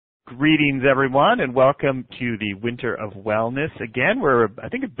Greetings, everyone, and welcome to the Winter of Wellness. Again, I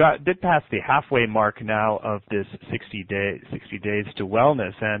think did pass the halfway mark now of this 60 days to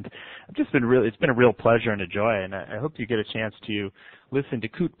wellness, and it's been a real pleasure and a joy. And I hope you get a chance to listen to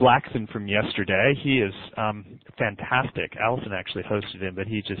Coot Blackson from yesterday. He is fantastic. Allison actually hosted him, but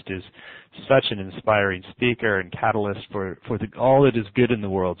he just is such an inspiring speaker and catalyst for all that is good in the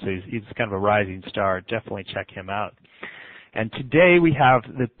world. So he's kind of a rising star. Definitely check him out. And today we have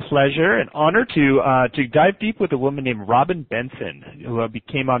the pleasure and honor to dive deep with a woman named Robyn Benson, who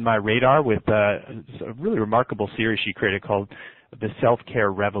came on my radar with a really remarkable series she created called The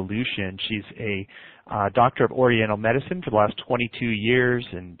Self-Care Revolution. She's a doctor of Oriental medicine for the last 22 years,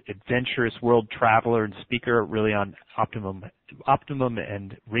 an adventurous world traveler and speaker really on optimum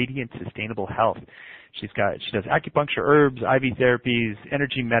and radiant sustainable health. She does acupuncture, herbs, IV therapies,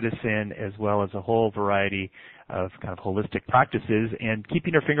 energy medicine, as well as a whole variety of kind of holistic practices, and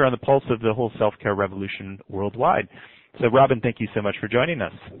keeping her finger on the pulse of the whole self-care revolution worldwide. So, Robyn, thank you so much for joining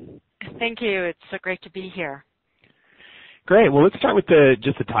us. Thank you. It's so great to be here. Great. Well, let's start with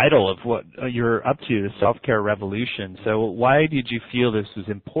just the title of what you're up to, the self-care revolution. So, why did you feel this was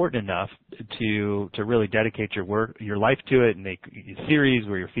important enough to really dedicate your life to it and make a series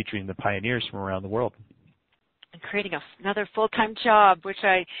where you're featuring the pioneers from around the world? And creating another full-time job, which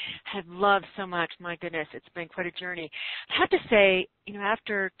I have loved so much. My goodness, it's been quite a journey. I have to say,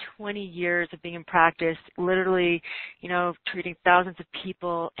 after 20 years of being in practice, literally, treating thousands of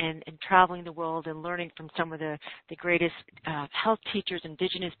people and traveling the world and learning from some of the greatest health teachers,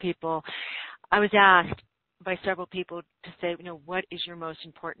 indigenous people, I was asked by several people to say, what is your most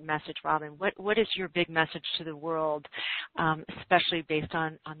important message, Robyn? What is your big message to the world, especially based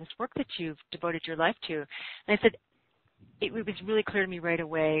on this work that you've devoted your life to? And I said, it was really clear to me right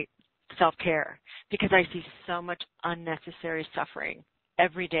away, self-care, because I see so much unnecessary suffering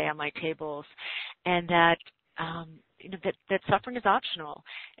every day on my tables, and that that suffering is optional.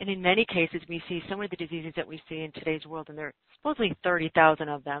 And in many cases, we see some of the diseases that we see in today's world, and there are supposedly 30,000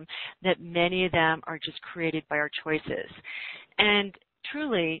 of them, that many of them are just created by our choices. And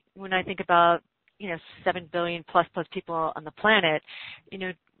truly, when I think about 7 billion plus people on the planet,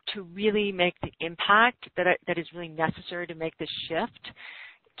 to really make the impact that is really necessary to make this shift,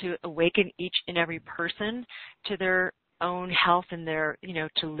 to awaken each and every person to their own health and their,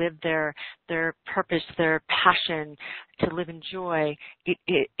 to live their purpose, their passion, to live in joy.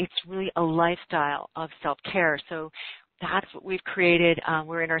 It's really a lifestyle of self-care. So that's what we've created.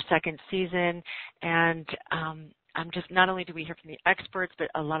 We're in our second season, and I'm just, not only do we hear from the experts, but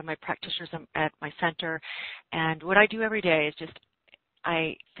a lot of my practitioners at my center. And what I do every day is just,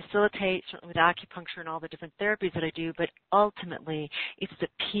 I facilitate, certainly with acupuncture and all the different therapies that I do, but ultimately it's the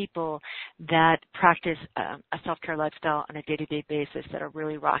people that practice a self-care lifestyle on a day-to-day basis that are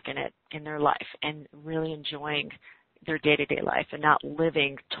really rocking it in their life and really enjoying their day-to-day life and not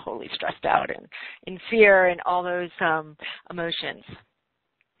living totally stressed out and in fear and all those emotions.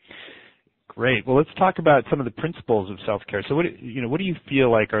 Great. Well, let's talk about some of the principles of self-care. So what do you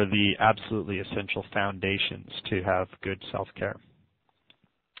feel like are the absolutely essential foundations to have good self-care?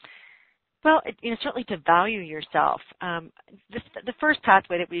 Well, certainly to value yourself. The first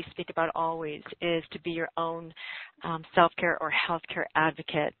pathway that we speak about always is to be your own self-care or healthcare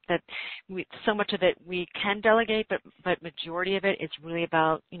advocate. That so much of it we can delegate, but majority of it is really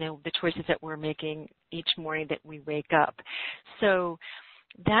about the choices that we're making each morning that we wake up. So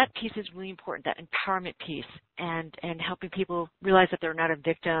that piece is really important, that empowerment piece, and helping people realize that they're not a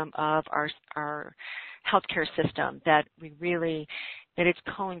victim of our healthcare system, that it's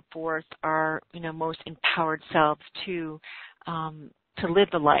calling forth our most empowered selves to live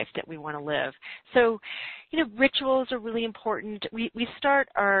the life that we want to live. So rituals are really important. We start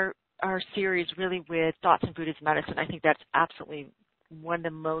our series really with thoughts in Buddhist medicine. I think that's absolutely one of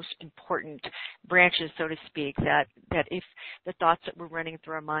the most important branches, so to speak, that if the thoughts that we're running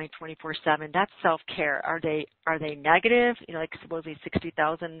through our mind 24/7, that's self-care. Are they negative? Like supposedly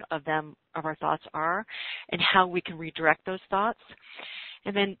 60,000 of our thoughts are, and how we can redirect those thoughts.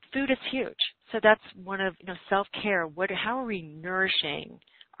 And then food is huge. So that's one of self-care. How are we nourishing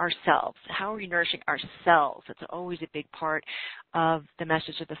ourselves? How are we nourishing our cells? It's always a big part of the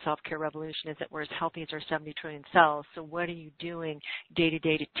message of the self-care revolution, is that we're as healthy as our 70 trillion cells. So what are you doing day to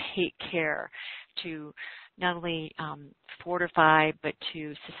day to take care, to not only fortify, but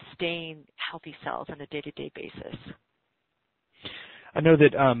to sustain healthy cells on a day-to-day basis? I know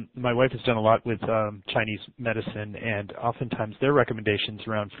that my wife has done a lot with Chinese medicine, and oftentimes their recommendations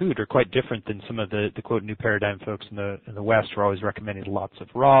around food are quite different than some of the quote new paradigm folks in the West who are always recommending lots of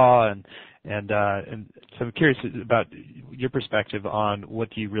raw and so I'm curious about your perspective on what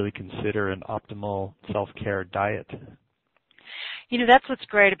do you really consider an optimal self-care diet. That's what's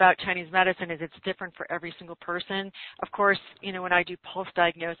great about Chinese medicine is it's different for every single person. Of course, when I do pulse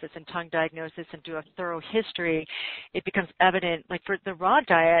diagnosis and tongue diagnosis and do a thorough history, it becomes evident, like for the raw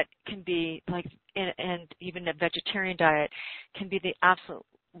diet can be like, and even a vegetarian diet can be the absolute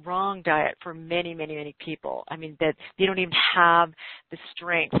wrong diet for many, many, many people. I mean, that they don't even have the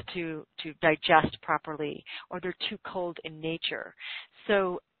strength to digest properly, or they're too cold in nature.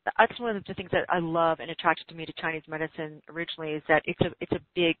 So that's one of the things that I love and attracted to me to Chinese medicine originally is that it's a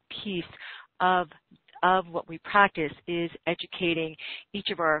big piece of what we practice is educating each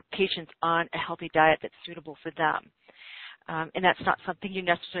of our patients on a healthy diet that's suitable for them. And that's not something you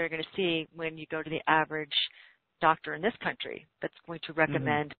necessarily are going to see when you go to the average doctor in this country that's going to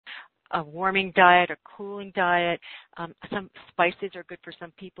recommend a warming diet, a cooling diet. Some spices are good for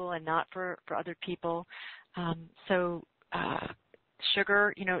some people and not for other people.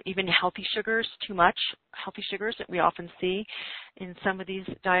 Sugar, even healthy sugars, too much healthy sugars that we often see in some of these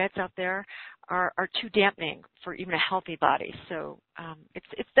diets out there are too dampening for even a healthy body. So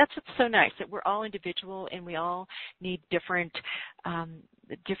that's what's so nice, that we're all individual and we all need different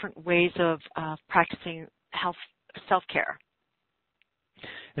ways of practicing self-care.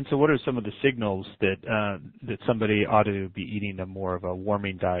 And so what are some of the signals that somebody ought to be eating more of a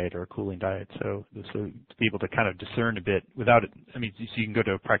warming diet or a cooling diet, so to be able to kind of discern a bit without it? I mean, so you can go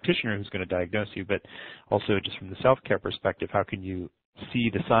to a practitioner who's going to diagnose you, but also just from the self-care perspective, how can you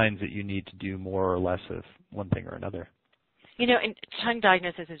see the signs that you need to do more or less of one thing or another? And tongue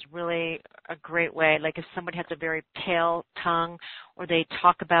diagnosis is really a great way. Like if somebody has a very pale tongue or they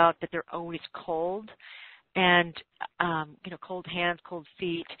talk about that they're always cold, and, cold hands, cold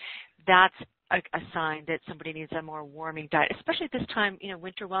feet, that's a sign that somebody needs a more warming diet, especially at this time,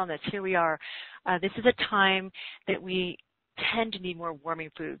 winter wellness. Here we are. This is a time that we tend to need more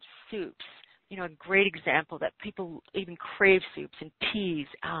warming foods, soups. A great example that people even crave soups and teas,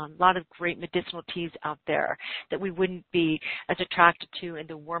 a lot of great medicinal teas out there that we wouldn't be as attracted to in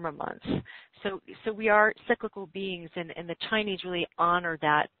the warmer months. So we are cyclical beings, and the Chinese really honor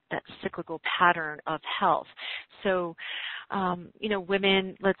that cyclical pattern of health. So,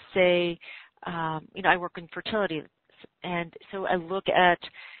 women, let's say, I work in fertility, and so I look at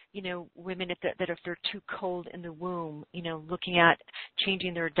women that if they're too cold in the womb, looking at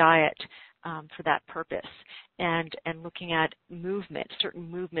changing their diet for that purpose, and looking at certain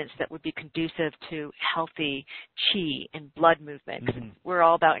movements that would be conducive to healthy qi and blood movement. Mm-hmm. We're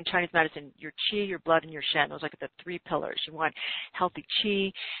all about, in Chinese medicine, your qi, your blood, and your shen. Those are like the three pillars. You want healthy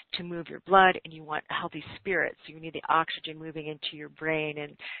qi to move your blood, and you want a healthy spirit. So you need the oxygen moving into your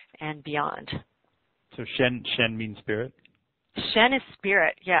brain and beyond. So shen means spirit? Shen is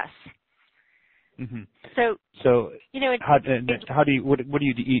spirit, yes. Mm-hmm. So what do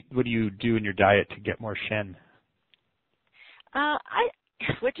you eat? What do you do in your diet to get more shen?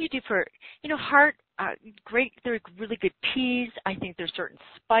 What do you do for heart? Great. There are really good teas. I think there's certain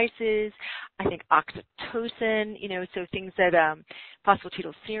spices. I think oxytocin. So things that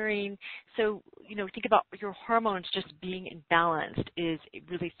phosphatidylserine. So think about your hormones just being imbalanced. It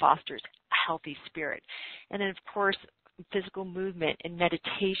really fosters a healthy spirit, and then of course, physical movement and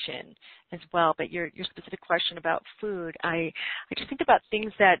meditation as well. But your specific question about food, I just think about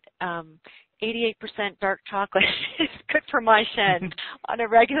things that 88% dark chocolate is good for my shen on a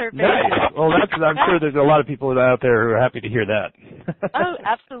regular basis. Nice. Well, I'm sure there's a lot of people out there who are happy to hear that. Oh,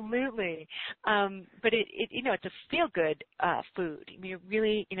 absolutely. But it's a feel-good food. I mean,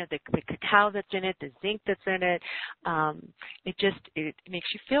 really, the cacao that's in it, the zinc that's in it, it makes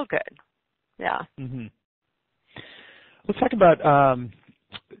you feel good. Yeah. Mm-hmm. Let's talk about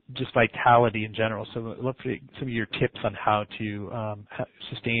just vitality in general. So I'd love for some of your tips on how to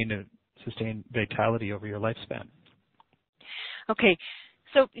sustain vitality over your lifespan. Okay.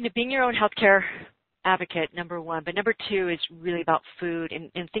 So, being your own healthcare advocate, number one. But number two is really about food,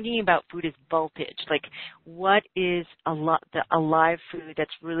 and thinking about food as voltage. Like, what is the alive food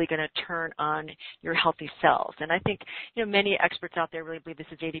that's really going to turn on your healthy cells? And I think, many experts out there really believe this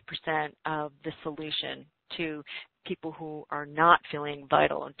is 80% of the solution to people who are not feeling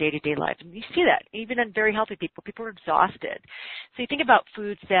vital in day-to-day life. And you see that even in very healthy people. People are exhausted. So you think about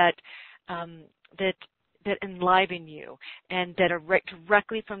foods that that enliven you and that are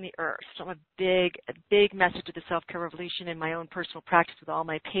directly from the earth. So a big message of the self-care revolution in my own personal practice with all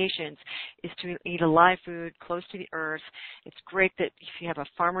my patients is to eat a live food close to the earth. It's great that if you have a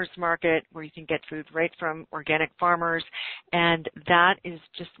farmer's market where you can get food right from organic farmers, and that is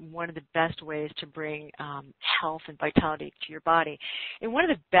just one of the best ways to bring health and vitality to your body. And one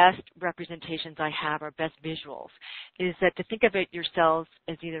of the best representations I have, or best visuals, is that to think of it your cells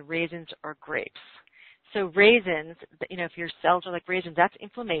as either raisins or grapes. So raisins, if your cells are like raisins, that's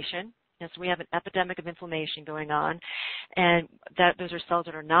inflammation. So we have an epidemic of inflammation going on, and those are cells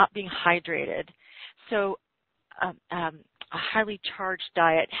that are not being hydrated. So a highly charged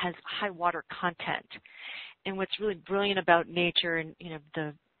diet has high water content. And what's really brilliant about nature and,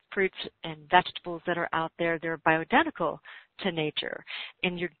 the fruits and vegetables that are out there, they're bioidentical to nature.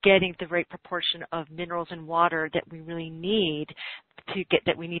 And you're getting the right proportion of minerals and water that we really need to get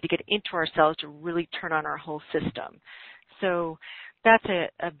into our cells to really turn on our whole system. So that's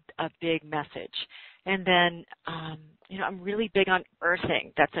a big message. And then, I'm really big on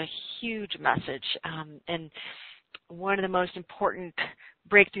earthing. That's a huge message. And one of the most important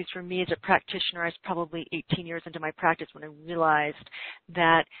breakthroughs for me as a practitioner, I was probably 18 years into my practice when I realized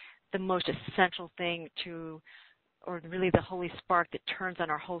that the most essential thing or really the holy spark that turns on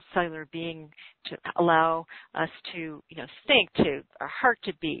our whole cellular being to allow us to, think, to our heart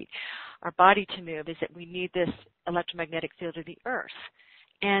to beat, our body to move, is that we need this electromagnetic field of the earth.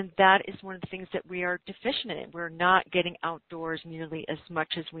 And that is one of the things that we are deficient in. We're not getting outdoors nearly as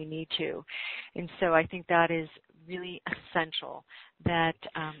much as we need to. And so I think that is really essential. That,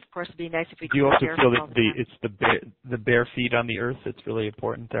 of course, it would be nice if we could. Do you also feel that it's the bare feet on the earth that's really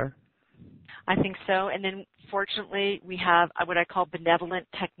important there? I think so. And then, fortunately, we have what I call benevolent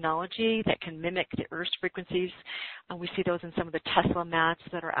technology that can mimic the Earth's frequencies. We see those in some of the Tesla mats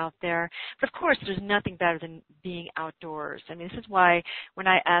that are out there. But, of course, there's nothing better than being outdoors. I mean, this is why when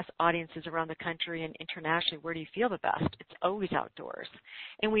I ask audiences around the country and internationally, where do you feel the best? It's always outdoors.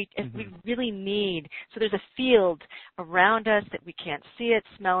 And we really need, so there's a field around us that we can't see it,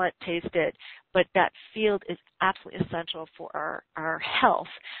 smell it, taste it, but that field is absolutely essential for our health,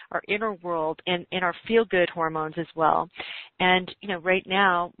 our inner world, and our feel-good hormones as well. And, right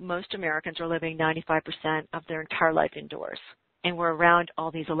now, most Americans are living 95% of their entire life indoors. And we're around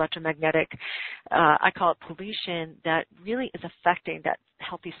all these electromagnetic, I call it pollution, that really is affecting that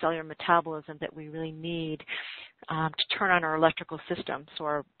healthy cellular metabolism that we really need to turn on our electrical system so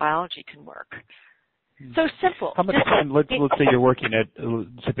our biology can work. So simple. How much time, let's say you're working at a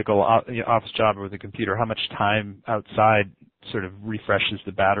typical office job with a computer, how much time outside sort of refreshes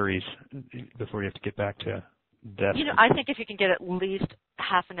the batteries before you have to get back to desk? I think if you can get at least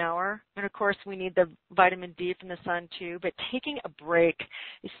half an hour, and of course we need the vitamin D from the sun too, but taking a break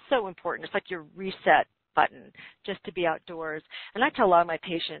is so important. It's like your reset button just to be outdoors. And I tell a lot of my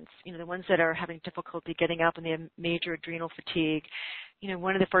patients, the ones that are having difficulty getting up and they have major adrenal fatigue,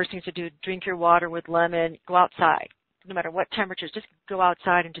 one of the first things to do, drink your water with lemon, go outside, no matter what temperatures, just go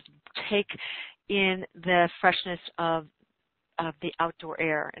outside and just take in the freshness of the outdoor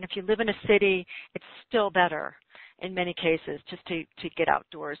air. And if you live in a city, it's still better in many cases just to get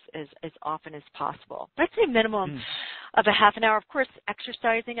outdoors as often as possible. I'd say a minimum of a half an hour. Of course,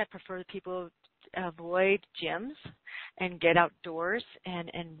 exercising, I prefer that people avoid gyms and get outdoors and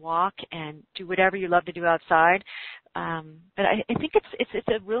walk and do whatever you love to do outside. But I think it's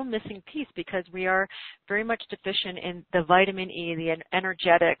a real missing piece because we are very much deficient in the vitamin E, the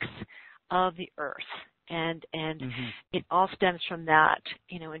energetics of the earth. And it all stems from that,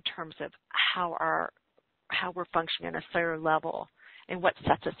 in terms of how we're functioning on a cellular level and what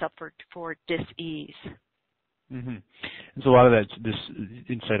sets us up for dis-ease. Mm-hmm. And so a lot of this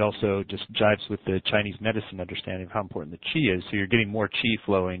insight also just jives with the Chinese medicine understanding of how important the qi is. So you're getting more qi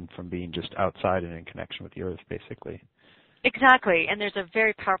flowing from being just outside and in connection with the earth, basically. Exactly, and there's a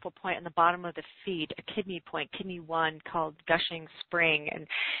very powerful point in the bottom of the feet, a kidney point, kidney 1, called gushing spring.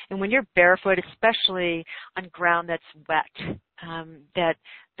 And when you're barefoot, especially on ground that's wet, that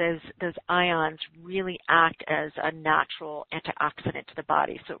those ions really act as a natural antioxidant to the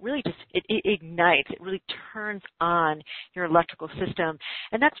body. So it really it ignites, it really turns on your electrical system.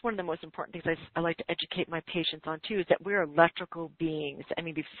 And that's one of the most important things I like to educate my patients on too, is that we're electrical beings. I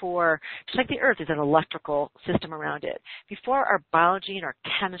mean, just like the earth is an electrical system around it, before our biology and our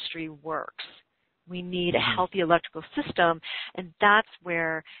chemistry works, we need a healthy electrical system, and that's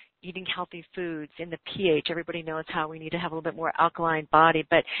where eating healthy foods in the pH, everybody knows how we need to have a little bit more alkaline body,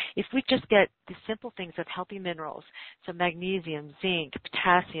 but if we just get the simple things of healthy minerals, so magnesium, zinc,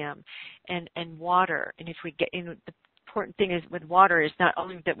 potassium, and water, and if we get in the important thing is with water is not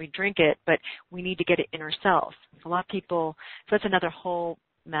only that we drink it, but we need to get it in ourselves. A lot of people, so that's another whole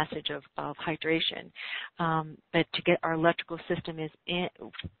message of hydration. But to get our electrical system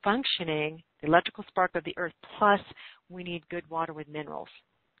functioning, the electrical spark of the earth, plus we need good water with minerals.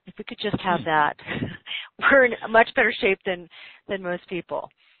 If we could just have that, we're in a much better shape than most people.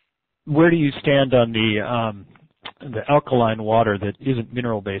 Where do you stand on the alkaline water that isn't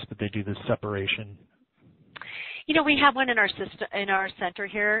mineral based, but they do this separation? You know, we have one in our system, in our center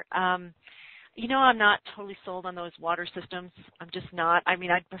here. You know, I'm not totally sold on those water systems. I'm just not. I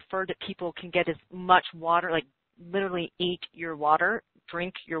mean, I'd prefer that people can get as much water, like literally eat your water,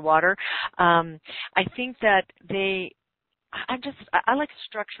 drink your water. I think that I like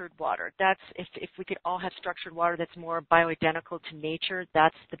structured water. That's if we could all have structured water that's more bioidentical to nature,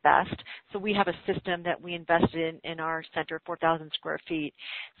 that's the best. So we have a system that we invested in our center, 4,000 square feet.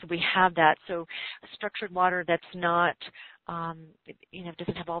 So we have that. So structured water that's not,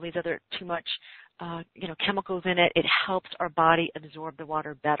 doesn't have all these other too much, chemicals in it. It helps our body absorb the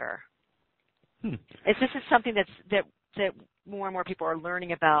water better. This is something that more and more people are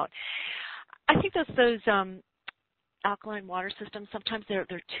learning about. I think those alkaline water systems, sometimes they're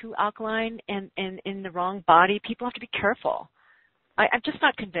too alkaline and in the wrong body. People have to be careful. I'm just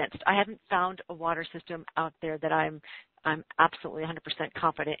not convinced. I haven't found a water system out there that I'm absolutely 100%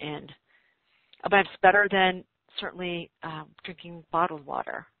 confident in. But it's better than certainly drinking bottled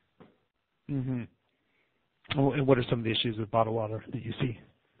water. Mm-hmm. Well, and what are some of the issues with bottled water that you see?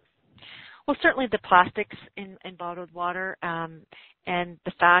 Well, certainly the plastics in bottled water, and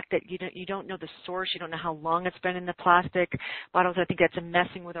the fact that you don't know the source, you don't know how long it's been in the plastic bottles. I think that's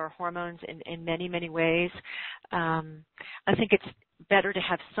messing with our hormones in many, many ways. I think it's better to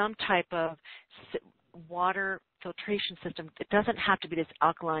have some type of water filtration system. It doesn't have to be this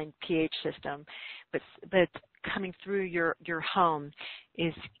alkaline pH system, but coming through your home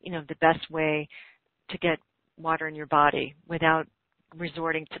is the best way to get water in your body without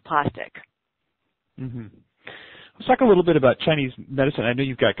resorting to plastic. Mm-hmm. Let's talk a little bit about Chinese medicine. I know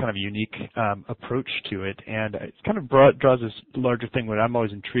you've got kind of a unique approach to it, and it kind of draws this larger thing. What I'm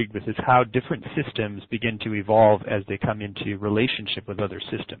always intrigued with is how different systems begin to evolve as they come into relationship with other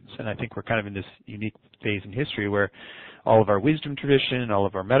systems. And I think we're kind of in this unique phase in history where all of our wisdom tradition, all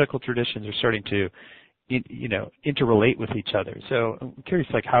of our medical traditions are starting to, interrelate with each other. So I'm curious,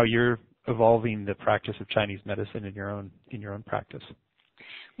 like, how you're evolving the practice of Chinese medicine in your own practice.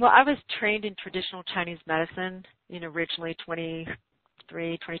 Well, I was trained in traditional Chinese medicine, originally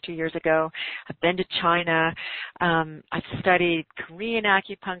 22 years ago. I've been to China. I've studied Korean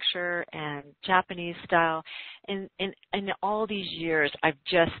acupuncture and Japanese style. And in all these years, I've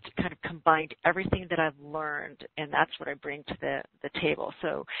just kind of combined everything that I've learned, and that's what I bring to the table.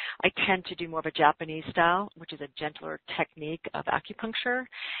 So I tend to do more of a Japanese style, which is a gentler technique of acupuncture,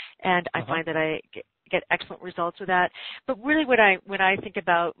 and I find that I get excellent results with that. But really when I think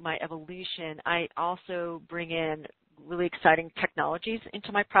about my evolution, I also bring in really exciting technologies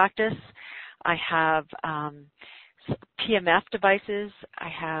into my practice. I have PMF devices. I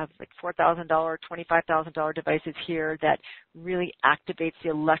have like $4,000, $25,000 devices here that really activates the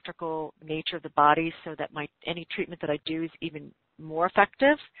electrical nature of the body so that any treatment that I do is even more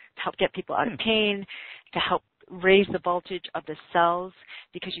effective to help get people out of pain, to help raise the voltage of the cells,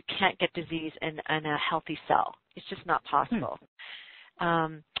 because you can't get disease in a healthy cell. It's just not possible.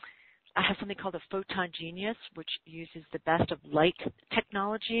 I have something called a Photon Genius, which uses the best of light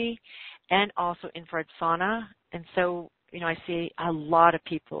technology and also infrared sauna. And so, I see a lot of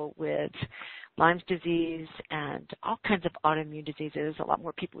people with Lyme's disease and all kinds of autoimmune diseases, a lot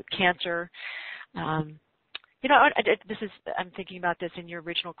more people with cancer. I'm thinking about this in your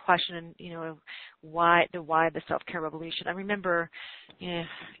original question, why the self-care revolution. I remember,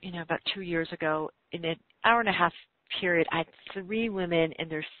 about 2 years ago, in an hour and a half period, I had 3 women in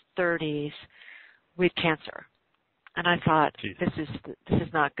their 30s with cancer. And I thought, this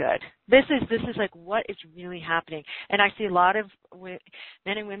is not good. This is like, what is really happening? And I see a lot of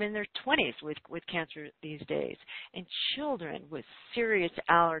men and women in their 20s with cancer these days, and children with serious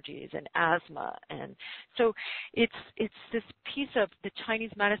allergies and asthma. And so it's this piece of the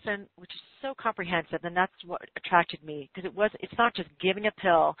Chinese medicine, which is so comprehensive, and that's what attracted me, because it's not just giving a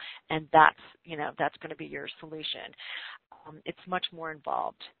pill and that's going to be your solution. It's much more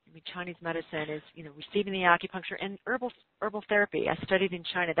involved. I mean, Chinese medicine is, receiving the acupuncture and herbal therapy. I studied in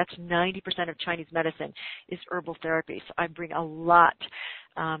China. That's 90% of Chinese medicine is herbal therapy. So I bring a lot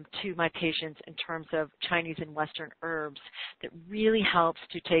to my patients in terms of Chinese and Western herbs that really helps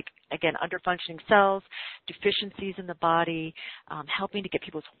to take, again, underfunctioning cells, deficiencies in the body, helping to get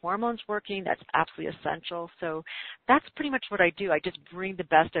people's hormones working. That's absolutely essential. So that's pretty much what I do. I just bring the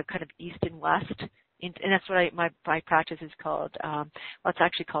best of kind of East and West, and that's what my practice is called. Well, it's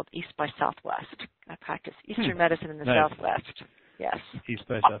actually called East by Southwest. I practice Eastern medicine in the Southwest. Yes. East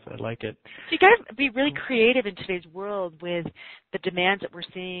by South. I like it. So you got to be really creative in today's world with the demands that we're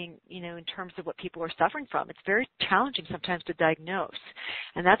seeing, you know, in terms of what people are suffering from. It's very challenging sometimes to diagnose.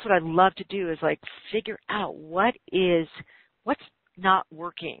 And that's what I love to do is like figure out what's not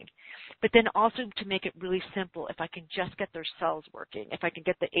working. But then also to make it really simple, if I can just get their cells working, if I can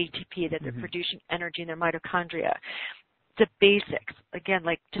get the ATP, that they're producing energy in their mitochondria, the basics, again,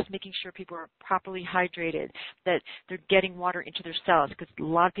 like just making sure people are properly hydrated, that they're getting water into their cells, because a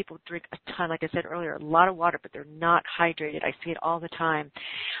lot of people drink a ton, like I said earlier, a lot of water, but they're not hydrated. I see it all the time.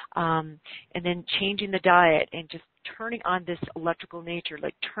 And then changing the diet and just turning on this electrical nature,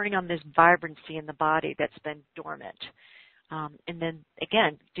 like turning on this vibrancy in the body that's been dormant. And then,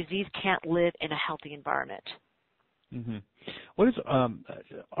 again, disease can't live in a healthy environment. Mm-hmm. What is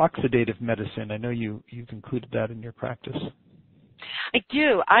oxidative medicine? I know you've included that in your practice. I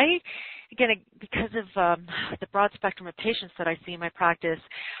do. Again, because of the broad spectrum of patients that I see in my practice,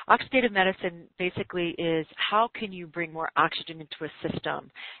 oxidative medicine basically is how can you bring more oxygen into a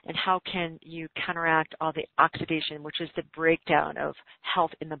system, and how can you counteract all the oxidation, which is the breakdown of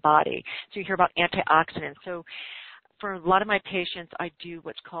health in the body. So you hear about antioxidants. So for a lot of my patients, I do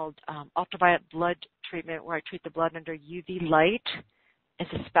what's called ultraviolet blood treatment, where I treat the blood under UV light.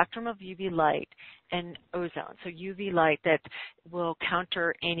 It's a spectrum of UV light and ozone. So UV light that will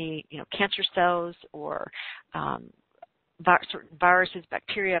counter any, cancer cells or certain viruses,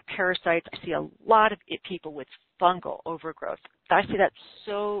 bacteria, parasites. I see a lot of people with fungal overgrowth. I see that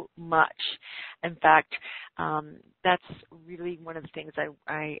so much. In fact, that's really one of the things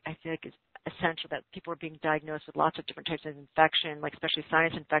I feel like is essential, that people are being diagnosed with lots of different types of infection, like especially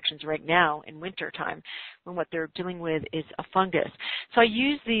sinus infections right now in winter time, when what they're dealing with is a fungus. So I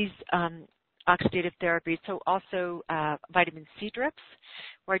use these oxidative therapies. So also vitamin C drips,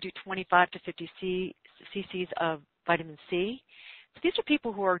 where I do 25 to 50 cc's of vitamin C. So these are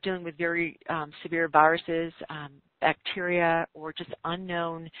people who are dealing with very severe viruses, bacteria, or just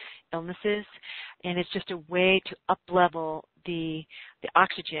unknown illnesses, and it's just a way to up-level the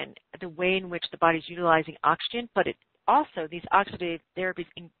oxygen, the way in which the body's utilizing oxygen, but it also, these oxidative therapies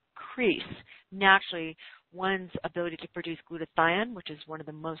increase naturally one's ability to produce glutathione, which is one of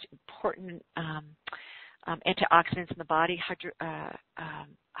the most important antioxidants in the body,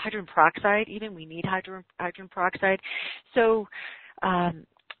 hydrogen peroxide even. We need hydrogen peroxide. So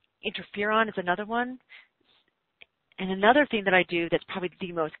interferon is another one. And another thing that I do that's probably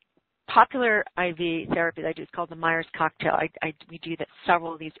the most popular IV therapy that I do is called the Myers cocktail. We do that,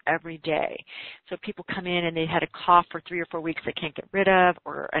 several of these every day. So people come in and they had a cough for 3 or 4 weeks they can't get rid of,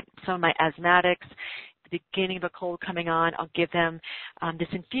 or some of my asthmatics, the beginning of a cold coming on, I'll give them this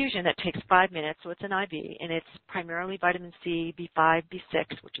infusion that takes 5 minutes, so it's an IV, and it's primarily vitamin C, B5,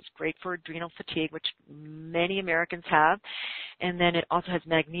 B6, which is great for adrenal fatigue, which many Americans have. And then it also has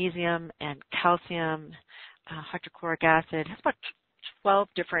magnesium and calcium, hydrochloric acid. It has about 12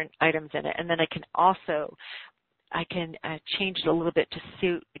 different items in it. And then I can change it a little bit to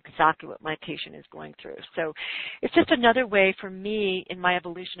suit exactly what my patient is going through. So it's just another way for me in my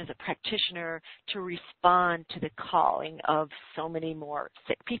evolution as a practitioner to respond to the calling of so many more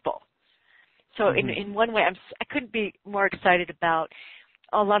sick people. So in one way, I couldn't be more excited about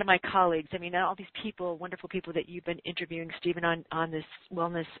a lot of my colleagues. I mean, all these people, wonderful people that you've been interviewing, Stephen, on this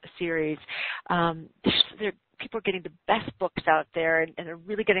wellness series. People are getting the best books out there, and they're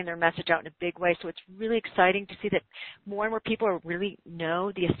really getting their message out in a big way. So it's really exciting to see that more and more people really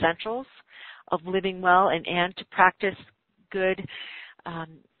know the essentials of living well and to practice good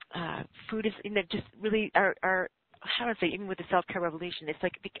food is just really our how do I say, even with the self-care revolution, it's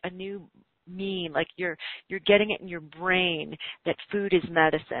like a new meme, like you're getting it in your brain that food is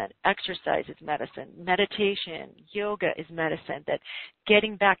medicine, exercise is medicine, meditation, yoga is medicine, that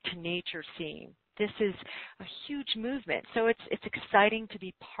getting back to nature scene. This is a huge movement. So it's exciting to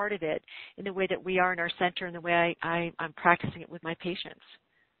be part of it in the way that we are in our center and the way I'm practicing it with my patients.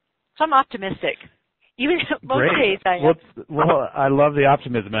 So I'm optimistic. Even most days I am. Well, I love the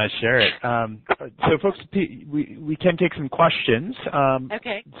optimism, and I share it. So, folks, we can take some questions.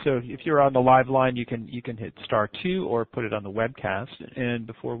 Okay. So, if you're on the live line, you can hit *2 or put it on the webcast. And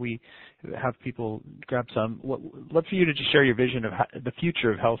before we have people grab some, I'd love for you to just share your vision of the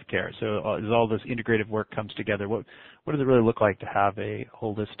future of healthcare. So, as all this integrative work comes together, what does it really look like to have a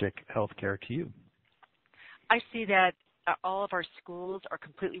holistic healthcare to you? I see that all of our schools are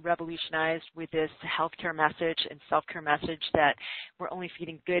completely revolutionized with this healthcare message and self-care message that we're only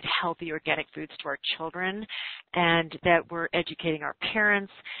feeding good, healthy, organic foods to our children, and that we're educating our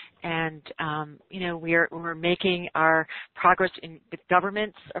parents, and we're making our progress with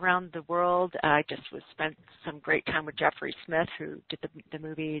governments around the world. I just spent some great time with Jeffrey Smith, who did the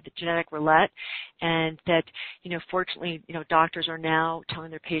movie The Genetic Roulette, and that fortunately doctors are now telling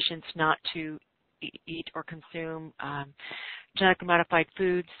their patients not to eat or consume genetically modified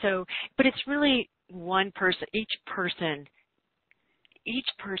foods. So, but it's really one person, each person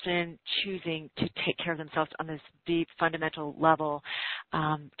choosing to take care of themselves on this deep, fundamental level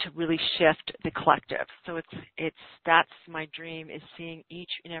to really shift the collective. So that's my dream, is seeing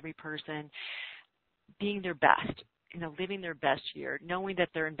each and every person being their best, living their best year, knowing that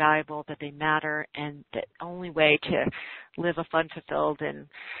they're invaluable, that they matter, and the only way to live a fun, fulfilled, and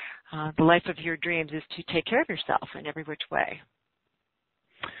the life of your dreams is to take care of yourself in every which way.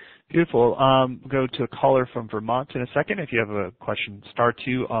 Beautiful. Go to a caller from Vermont in a second. If you have a question, star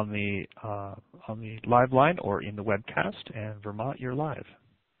 2 on the live line or in the webcast. And Vermont, you're live.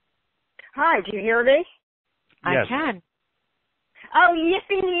 Hi, do you hear me? Yes. I can. Oh,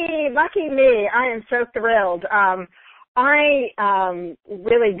 yippee! Lucky me! I am so thrilled. I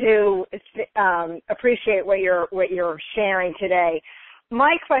really do appreciate what you're sharing today.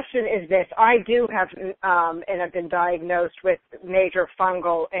 My question is this: I do have, and I've been diagnosed with major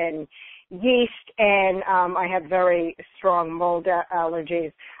fungal and yeast, and I have very strong mold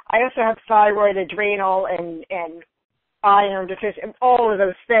allergies. I also have thyroid, adrenal, and iron deficiency, all of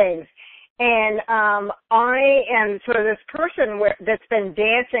those things. And I am sort of this person that's been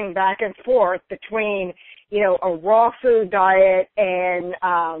dancing back and forth between, a raw food diet and,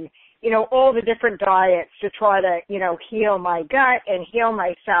 all the different diets to try to, heal my gut and heal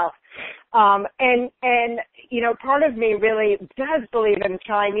myself. Part of me really does believe in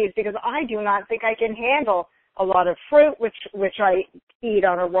Chinese, because I do not think I can handle a lot of fruit, which I eat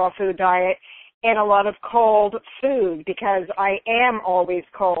on a raw food diet, and a lot of cold food, because I am always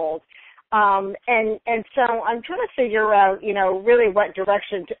cold. And so I'm trying to figure out, really what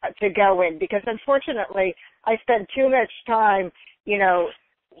direction to go in, because unfortunately I spend too much time,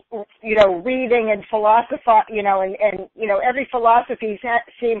 reading and philosophy, and every philosophy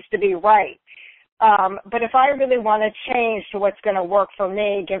seems to be right. But if I really want to change to what's going to work for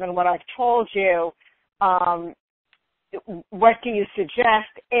me, given what I've told you, what do you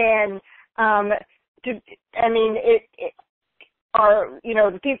suggest? And, are,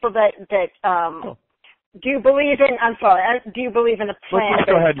 the people that do you believe in, do you believe in a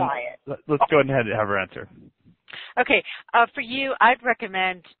plant-based diet? Let's go ahead and have her answer. Okay. For you, I'd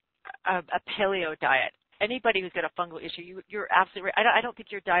recommend a paleo diet. Anybody who's got a fungal issue, you're absolutely right. I don't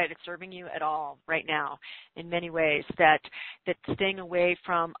think your diet is serving you at all right now in many ways, that staying away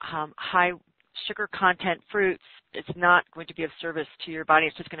from high sugar content fruits, it's not going to be of service to your body.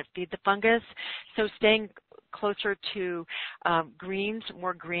 It's just going to feed the fungus. So staying closer to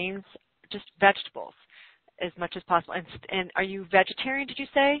more greens, just vegetables as much as possible. And are you vegetarian, did you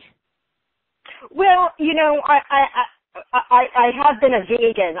say? Well, I have been a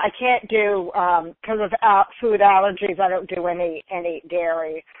vegan. I can't do, because of food allergies, I don't do any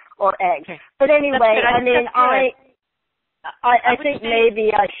dairy or eggs. Okay. But anyway, I think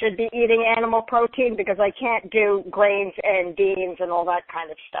maybe I should be eating animal protein, because I can't do grains and beans and all that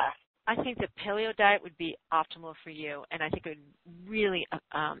kind of stuff. I think the paleo diet would be optimal for you, and I think it would really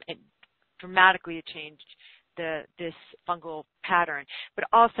dramatically change this fungal pattern. But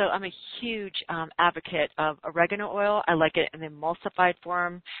also, I'm a huge advocate of oregano oil. I like it in the emulsified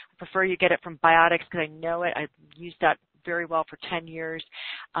form. I prefer you get it from Biotics, because I know it. I've used that very well for 10 years.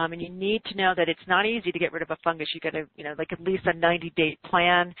 And you need to know that it's not easy to get rid of a fungus. You got to, at least a 90-day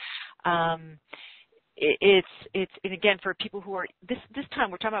plan. And again, for people who are, this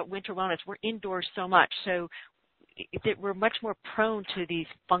time we're talking about winter wellness, we're indoors so much, so we're much more prone to these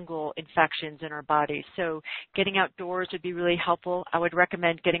fungal infections in our bodies. So getting outdoors would be really helpful. I would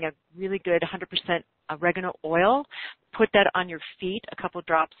recommend getting a really good 100% oregano oil. Put that on your feet, a couple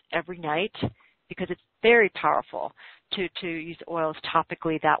drops every night, because it's very powerful to use oils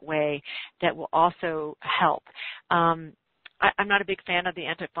topically that way. That will also help. I'm not a big fan of the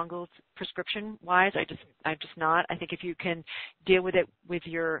antifungals prescription-wise. I'm just not. I think if you can deal with it with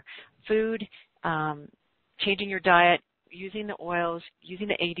your food, changing your diet, using the oils, using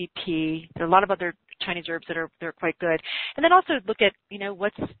the ADP. There are a lot of other Chinese herbs they're quite good. And then also look at,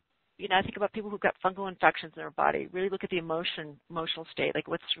 I think about people who've got fungal infections in their body. Really look at the emotional state, like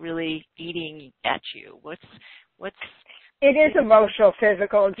what's really eating at you. What's It is emotional,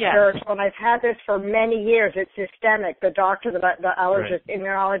 physical, and Yes. spiritual, and I've had this for many years. It's systemic. The doctor, the allergist,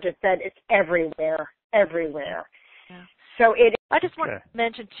 immunologist said it's everywhere. Yeah. So it. I just want to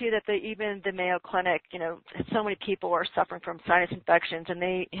mention, too, that even the Mayo Clinic, so many people are suffering from sinus infections, and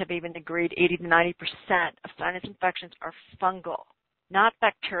they have even agreed 80 to 90% of sinus infections are fungal, not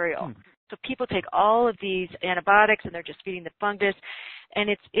bacterial. So people take all of these antibiotics, and they're just feeding the fungus, and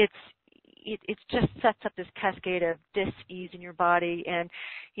it just sets up this cascade of dis-ease in your body. And,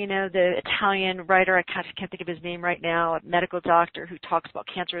 the Italian writer, I can't think of his name right now, a medical doctor who talks about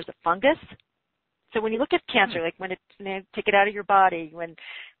cancer as a fungus. So when you look at cancer, like when take it out of your body,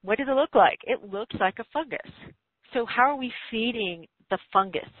 what does it look like? It looks like a fungus. So how are we feeding the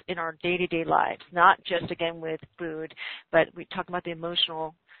fungus in our day-to-day lives? Not just, again, with food, but we talk about the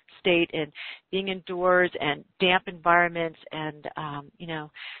emotional state and being indoors and damp environments and,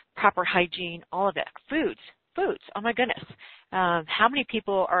 proper hygiene, all of it. Foods. Oh, my goodness. How many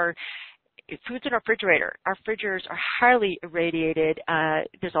people foods in our refrigerator? Our refrigerators are highly irradiated.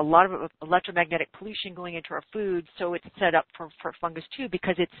 There's a lot of electromagnetic pollution going into our food, so it's set up for fungus too,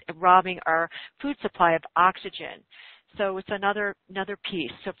 because it's robbing our food supply of oxygen. So it's another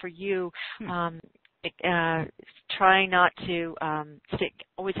piece. So for you, trying not to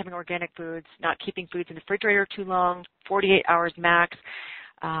always having organic foods, not keeping foods in the refrigerator too long, 48 hours max.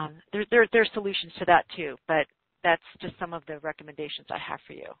 There's solutions to that too, but that's just some of the recommendations I have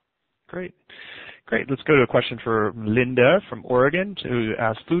for you. Great. Let's go to a question for Linda from Oregon, who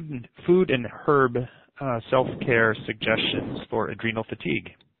asks food and herb self-care suggestions for adrenal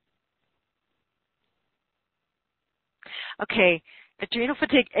fatigue. Okay, adrenal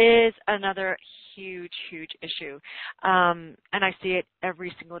fatigue is another huge issue, and I see it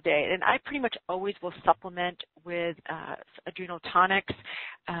every single day. And I pretty much always will supplement with adrenal tonics,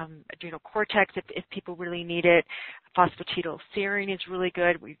 adrenal cortex if people really need it. Phosphatidylserine is really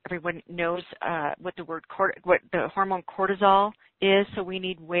good. Everyone knows what the hormone cortisol is, so we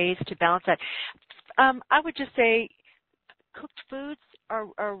need ways to balance that. I would just say cooked foods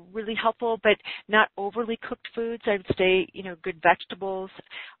are really helpful, but not overly cooked foods. I would say, good vegetables,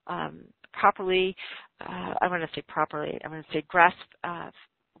 properly, I want to say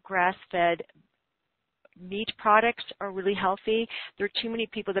grass-fed meat products are really healthy. There are too many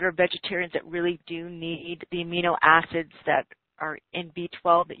people that are vegetarians that really do need the amino acids that are in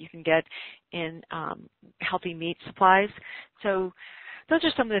B12 that you can get in healthy meat supplies. So those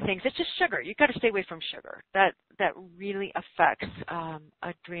are some of the things. It's just sugar. You've got to stay away from sugar. That really affects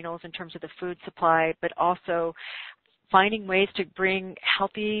adrenals in terms of the food supply, but also finding ways to bring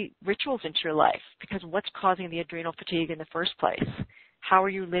healthy rituals into your life, because what's causing the adrenal fatigue in the first place? How are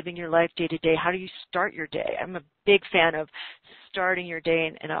you living your life day to day? How do you start your day? I'm a big fan of starting your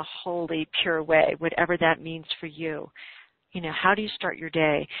day in a holy, pure way, whatever that means for you. How do you start your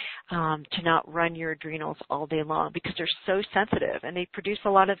day to not run your adrenals all day long, because they're so sensitive and they produce a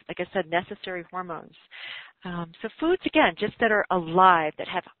lot of, like I said, necessary hormones. So foods, again, just that are alive, that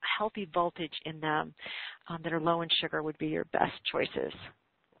have healthy voltage in them, that are low in sugar would be your best choices.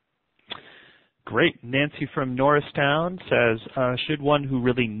 Great. Nancy from Norristown says, should one who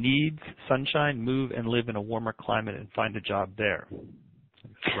really needs sunshine move and live in a warmer climate and find a job there?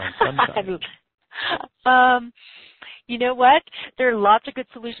 Sunshine. You know what? There are lots of good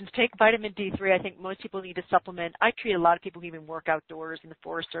solutions. Take vitamin D3. I think most people need to supplement. I treat a lot of people who even work outdoors in the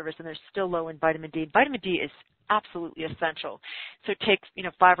Forest Service, and they're still low in vitamin D. Vitamin D is absolutely essential. So take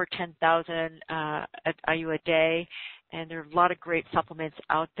 5 or 10,000 IU a day, and there are a lot of great supplements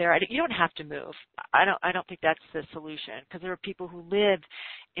out there. You don't have to move. I don't think that's the solution, because there are people who live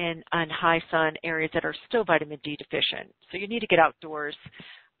in high sun areas that are still vitamin D deficient. So you need to get outdoors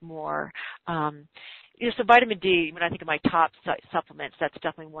more. So vitamin D, when I think of my top supplements, that's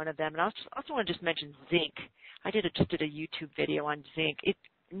definitely one of them. And I also want to just mention zinc. I just did a YouTube video on zinc.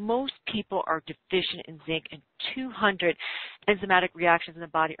 Most people are deficient in zinc, and 200 enzymatic reactions in the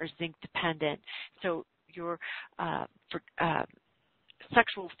body are zinc dependent. So your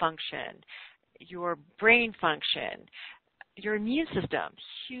sexual function, your brain function, your immune system,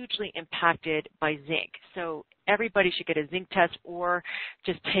 hugely impacted by zinc. So everybody should get a zinc test or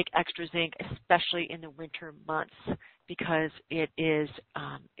just take extra zinc, especially in the winter months, because it's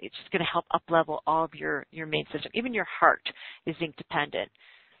just going to help up-level all of your main system. Even your heart is zinc dependent.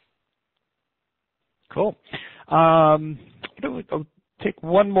 Cool. I'll take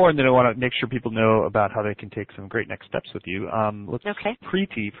one more, and then I want to make sure people know about how they can take some great next steps with you. Okay.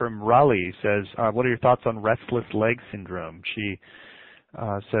 Preeti from Raleigh says, what are your thoughts on restless leg syndrome? She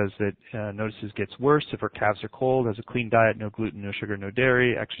says that notices gets worse if her calves are cold, has a clean diet, no gluten, no sugar, no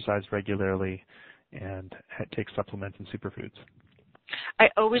dairy, exercise regularly, and take supplements and superfoods? I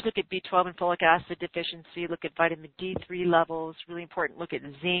always look at B12 and folic acid deficiency, look at vitamin D3 levels, really important, look at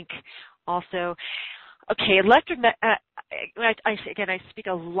zinc also. Okay, I speak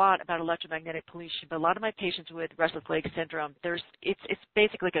a lot about electromagnetic pollution, but a lot of my patients with restless leg syndrome, it's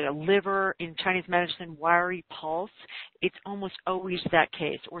basically like a liver, in Chinese medicine, wiry pulse. It's almost always that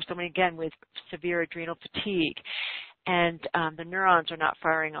case, or someone, again, with severe adrenal fatigue, and the neurons are not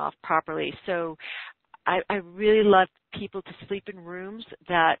firing off properly. So I really love people to sleep in rooms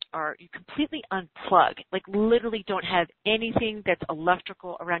that are you completely unplug, like literally don't have anything that's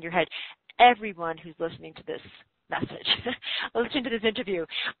electrical around your head. Everyone who's listening to this message, listening to this interview,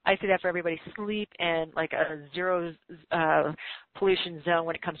 I say that for everybody, sleep in like a zero pollution zone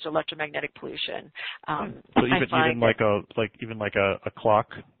when it comes to electromagnetic pollution. So even like a clock.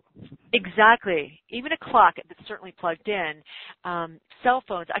 Exactly. Even a clock that's certainly plugged in. Cell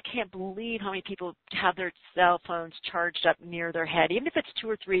phones, I can't believe how many people have their cell phones charged up near their head, even if it's 2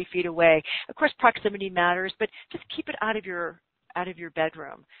 or 3 feet away. Of course, proximity matters, but just keep it out of your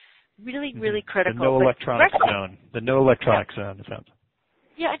bedroom. Really, really critical. The no electronic zone. The no electronic zone. It sounds.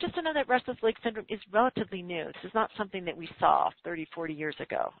 Yeah, just to know that restless leg syndrome is relatively new. This is not something that we saw 30, 40 years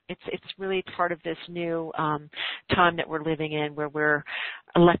ago. It's really part of this new time that we're living in where we're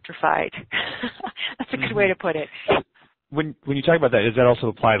electrified. That's a good way to put it. When you talk about that, is that also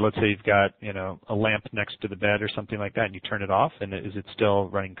applied? Let's say you've got a lamp next to the bed or something like that, and you turn it off, and is it still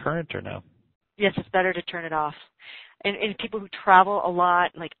running current or no? Yes, it's better to turn it off. And people who travel a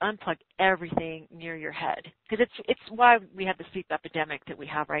lot, like unplug everything near your head, because it's why we have the sleep epidemic that we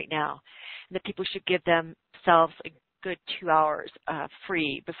have right now. And that people should give themselves a good 2 hours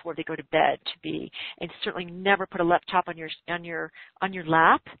free before they go to bed and certainly never put a laptop on your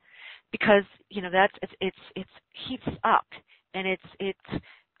lap, because it's heats up and it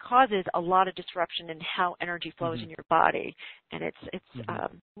causes a lot of disruption in how energy flows in your body, and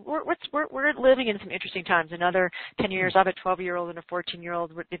we're living in some interesting times. Another 10 years, I have a 12-year-old and a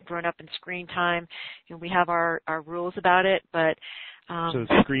 14-year-old. They've grown up in screen time, and we have our rules about it. But so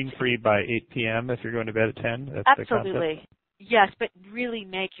screen free by 8 p.m. if you're going to bed at 10. That's absolutely. The concept? Yes, but really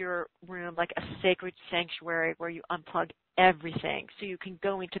make your room like a sacred sanctuary where you unplug everything so you can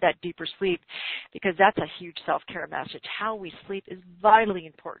go into that deeper sleep, because that's a huge self-care message. How we sleep is vitally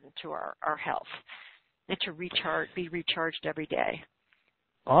important to our health, and to be recharged every day.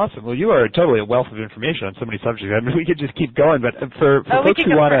 Awesome. Well, you are totally a wealth of information on so many subjects. I mean, we could just keep going, but for folks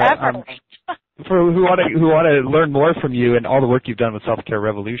who want to learn more from you and all the work you've done with Self-Care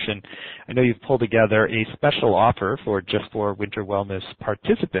Revolution, I know you've pulled together a special offer for Winter Wellness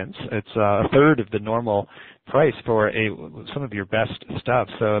participants. It's a third of the normal price for some of your best stuff.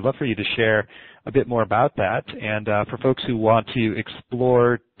 So I'd love for you to share a bit more about that. And for folks who want to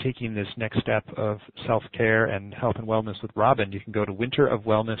explore taking this next step of self-care and health and wellness with Robyn, you can go to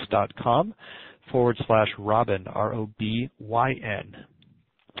winterofwellness.com/Robyn, ROBYN.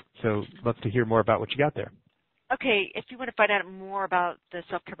 So love to hear more about what you got there. Okay, if you want to find out more about the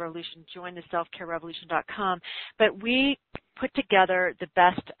Self-Care Revolution, join the selfcarerevolution.com. But we put together the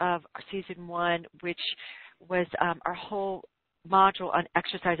best of Season 1, which was our whole module on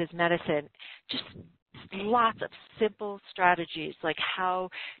exercise as medicine. Just lots of simple strategies, like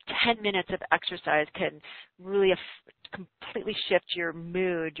how 10 minutes of exercise can really completely shift your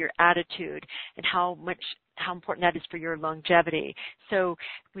mood, your attitude, and how important that is for your longevity. So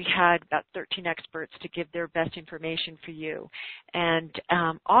we had about 13 experts to give their best information for you. And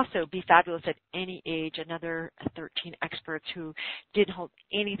also Be Fabulous at any age, another 13 experts who didn't hold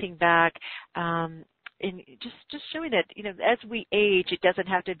anything back. And just showing that, as we age, it doesn't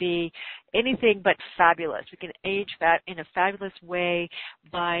have to be anything but fabulous. We can age in a fabulous way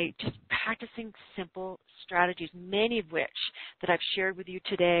by just practicing simple strategies, many of which that I've shared with you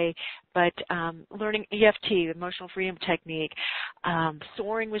today, but learning EFT, emotional freedom technique,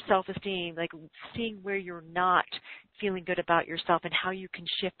 soaring with self-esteem, like seeing where you're not feeling good about yourself and how you can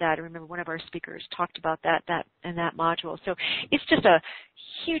shift that. I remember one of our speakers talked about that in that module. So it's just a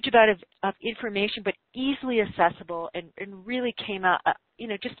huge amount of information, but easily accessible, and really came out,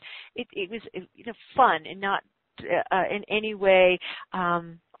 it was fun and not in any way,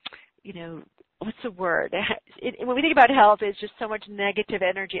 what's the word? When we think about health, it's just so much negative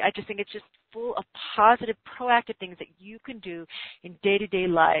energy. I just think it's just full of positive, proactive things that you can do in day-to-day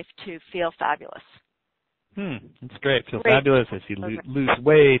life to feel fabulous. That's great. Feel fabulous as you lose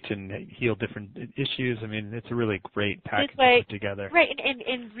weight and heal different issues. I mean, it's a really great package to put together. Right,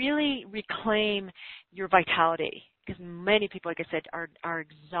 and really reclaim your vitality. because many people, like I said, are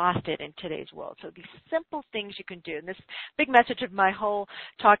exhausted in today's world. So these simple things you can do, and this big message of my whole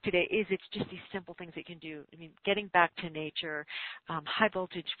talk today is it's just these simple things that you can do. I mean, getting back to nature, high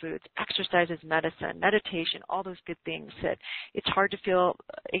voltage foods, exercise is medicine, meditation, all those good things that it's hard to feel,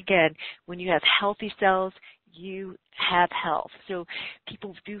 again, when you have healthy cells, you have health. So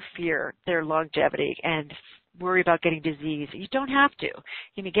people do fear their longevity and worry about getting disease. You don't have to.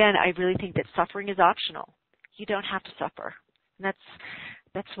 And again, I really think that suffering is optional. You don't have to suffer. And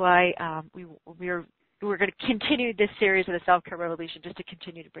that's why we're going to continue this series of the Self-Care Revolution, just to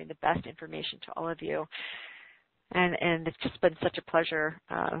continue to bring the best information to all of you. And it's just been such a pleasure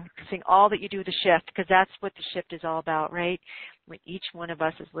seeing all that you do with the shift, because that's what the shift is all about, right? When each one of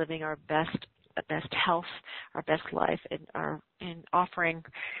us is living our best health, our best life, and offering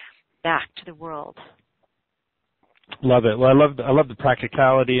back to the world. Love it. Well, I love the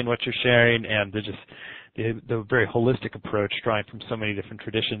practicality in what you're sharing, and the very holistic approach, drawing from so many different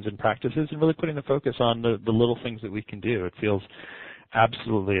traditions and practices, and really putting the focus on the little things that we can do. It feels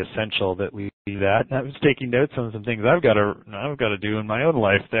absolutely essential that we do that. And I was taking notes on some things I've got to do in my own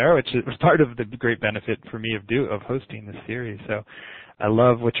life there, which was part of the great benefit for me of hosting this series. So I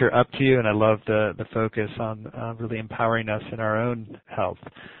love what you're up to, and I love the focus on really empowering us in our own health.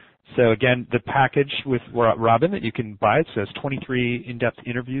 So again, the package with Robyn that you can buy, it says 23 in-depth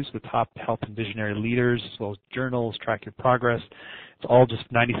interviews with top health and visionary leaders, as well as journals, track your progress. It's all just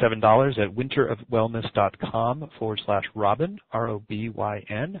 $97 at winterofwellness.com/Robyn,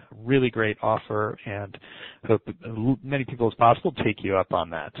 ROBYN. Really great offer, and hope many people as possible take you up on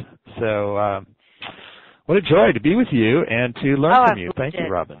that. So what a joy to be with you and to learn from you. Thank you,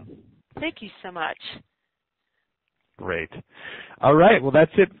 Robyn. Thank you so much. Great. All right. Well,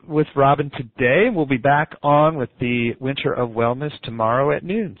 that's it with Robyn today. We'll be back on with the Winter of Wellness tomorrow at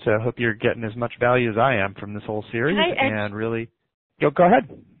noon. So I hope you're getting as much value as I am from this whole series. And really, go ahead.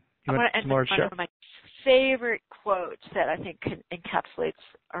 I want to end with one of my favorite quotes that I think encapsulates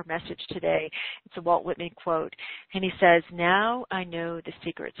our message today. It's a Walt Whitman quote. And he says, "Now I know the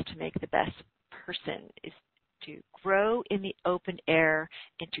secrets to make the best person is to grow in the open air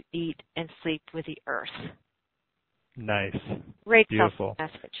and to eat and sleep with the earth." Nice. Great beautiful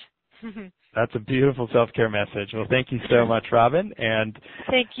message. That's a beautiful self-care message. Well, thank you so much, Robyn. And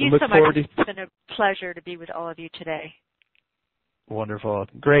thank you so much. It's been a pleasure to be with all of you today. Wonderful.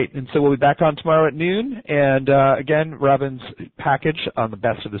 Great. And so we'll be back on tomorrow at noon. And again, Robyn's package on the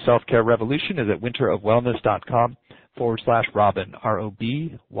best of the self-care revolution is at winterofwellness.com/Robyn,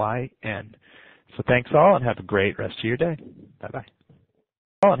 ROBYN. So thanks all, and have a great rest of your day. Bye-bye.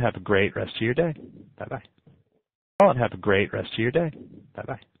 And have a great rest of your day. Bye-bye. And have a great rest of your day.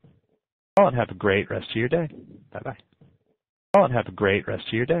 Bye-bye. And have a great rest of your day. Bye-bye. And have a great rest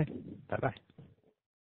of your day. Bye-bye.